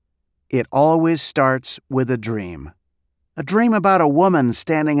It always starts with a dream. A dream about a woman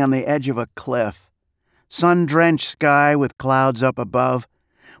standing on the edge of a cliff, sun-drenched sky with clouds up above,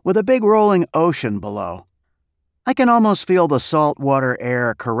 with a big rolling ocean below. I can almost feel the saltwater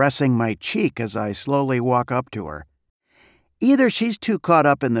air caressing my cheek as I slowly walk up to her. Either she's too caught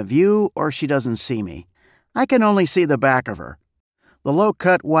up in the view or she doesn't see me. I can only see the back of her. The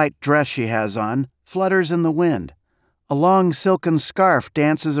low-cut white dress she has on flutters in the wind. A long silken scarf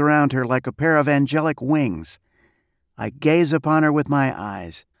dances around her like a pair of angelic wings. I gaze upon her with my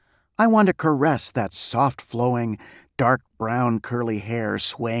eyes. I want to caress that soft-flowing, dark brown curly hair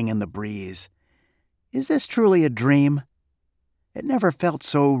swaying in the breeze. Is this truly a dream? It never felt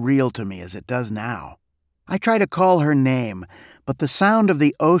so real to me as it does now. I try to call her name, but the sound of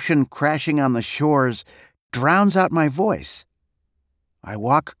the ocean crashing on the shores drowns out my voice. I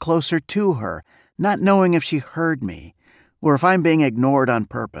walk closer to her, not knowing if she heard me, or if I'm being ignored on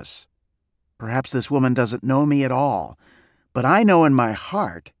purpose. Perhaps this woman doesn't know me at all, but I know in my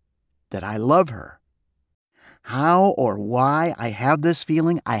heart that I love her. How or why I have this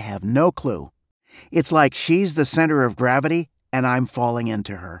feeling, I have no clue. It's like she's the center of gravity and I'm falling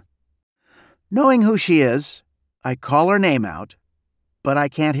into her. Knowing who she is, I call her name out, but I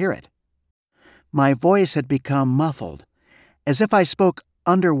can't hear it. My voice had become muffled, as if I spoke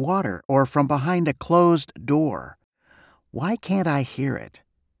underwater or from behind a closed door. Why can't I hear it?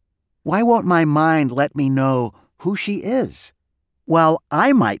 Why won't my mind let me know who she is? While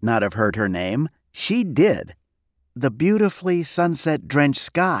I might not have heard her name, she did. The beautifully sunset-drenched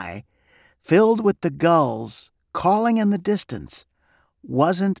sky, filled with the gulls calling in the distance,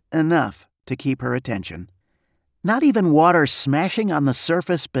 wasn't enough to keep her attention. Not even water smashing on the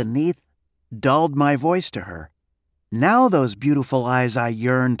surface beneath dulled my voice to her. Now those beautiful eyes I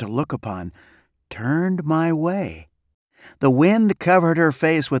yearned to look upon turned my way. The wind covered her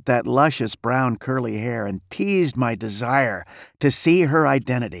face with that luscious brown curly hair and teased my desire to see her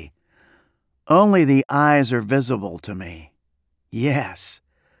identity. Only the eyes are visible to me. Yes,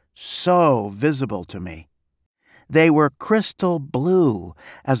 so visible to me. They were crystal blue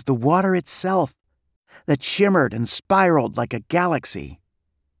as the water itself that shimmered and spiraled like a galaxy.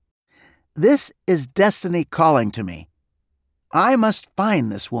 This is destiny calling to me. I must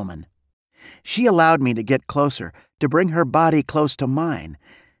find this woman. She allowed me to get closer, to bring her body close to mine,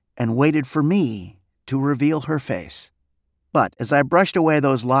 and waited for me to reveal her face. But as I brushed away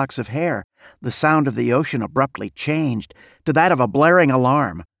those locks of hair, the sound of the ocean abruptly changed to that of a blaring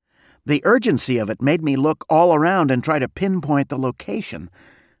alarm. The urgency of it made me look all around and try to pinpoint the location.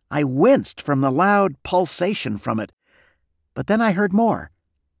 I winced from the loud pulsation from it, but then I heard more.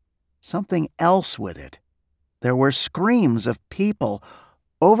 Something else with it. There were screams of people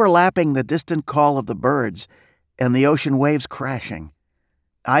overlapping the distant call of the birds and the ocean waves crashing.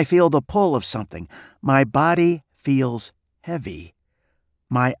 I feel the pull of something. My body feels heavy.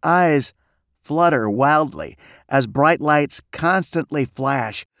 My eyes flutter wildly as bright lights constantly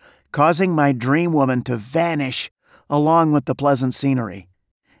flash, causing my dream woman to vanish along with the pleasant scenery.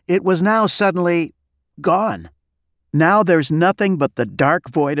 It was now suddenly gone. Now there's nothing but the dark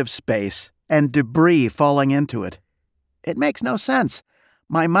void of space and debris falling into it. It makes no sense.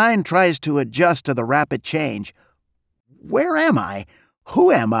 My mind tries to adjust to the rapid change. Where am I?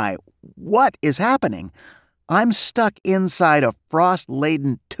 Who am I? What is happening? I'm stuck inside a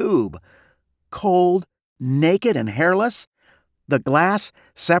frost-laden tube. Cold, naked, and hairless. The glass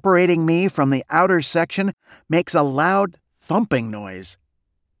separating me from the outer section makes a loud thumping noise.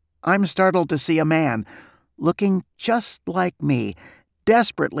 I'm startled to see a man, looking just like me,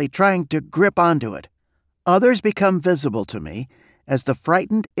 desperately trying to grip onto it. Others become visible to me as the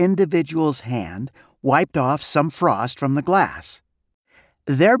frightened individual's hand wiped off some frost from the glass.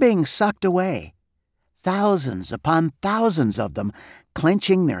 They're being sucked away. Thousands upon thousands of them,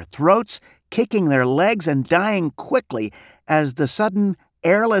 clenching their throats, kicking their legs, and dying quickly as the sudden,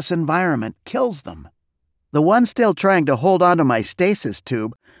 airless environment kills them. The one still trying to hold onto my stasis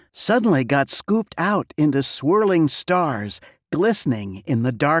tube suddenly got scooped out into swirling stars glistening in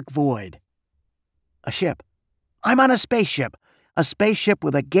the dark void. A ship. I'm on a spaceship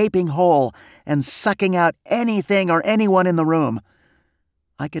with a gaping hole and sucking out anything or anyone in the room.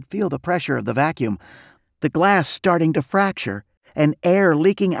 I could feel the pressure of the vacuum, the glass starting to fracture, and air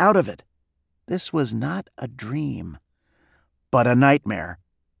leaking out of it. This was not a dream, but a nightmare.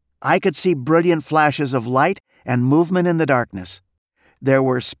 I could see brilliant flashes of light and movement in the darkness. There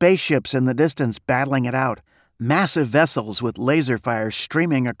were spaceships in the distance battling it out, massive vessels with laser fire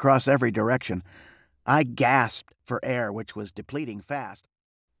streaming across every direction. I gasped for air, which was depleting fast.